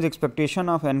 that means expectation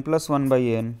of n plus 1 by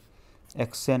n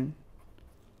x n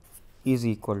is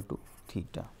equal to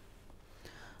theta.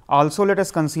 Also, let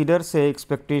us consider say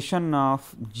expectation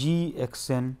of g x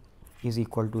n is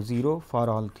equal to 0 for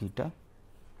all theta.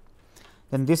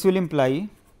 Then this will imply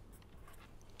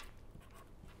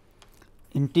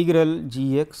integral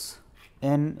g x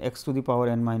n x to the power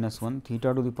n minus 1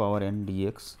 theta to the power n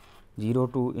dx 0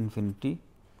 to infinity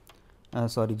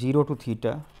 0 to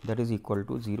theta, that is equal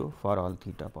to 0 for all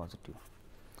theta positive.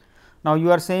 Now,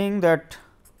 you are saying that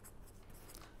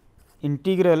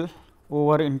integral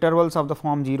over intervals of the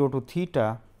form 0 to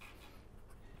theta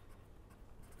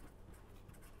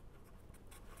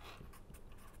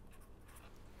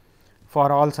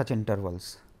for all such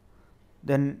intervals,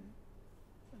 then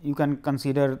you can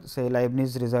consider say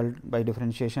Leibniz result by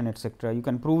differentiation etcetera. You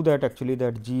can prove that actually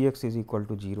that g x is equal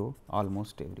to 0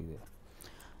 almost everywhere.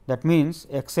 That means,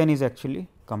 x n is actually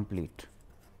complete.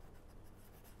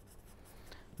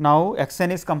 Now, x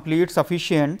n is complete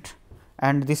sufficient,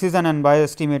 and this is an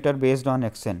unbiased estimator based on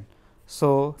x n.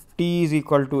 So, t is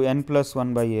equal to n plus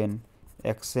 1 by n,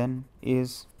 x n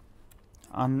is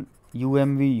an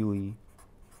UMVUE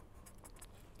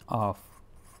of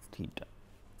theta.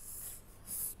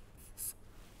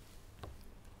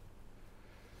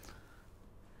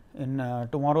 In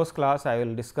tomorrow's class, I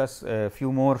will discuss a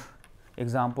few more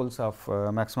examples of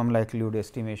maximum likelihood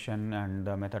estimation and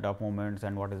the method of moments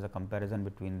and what is the comparison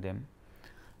between them,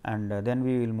 and then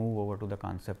we will move over to the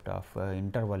concept of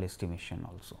interval estimation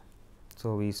also.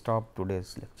 So, we stop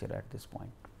today's lecture at this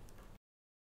point.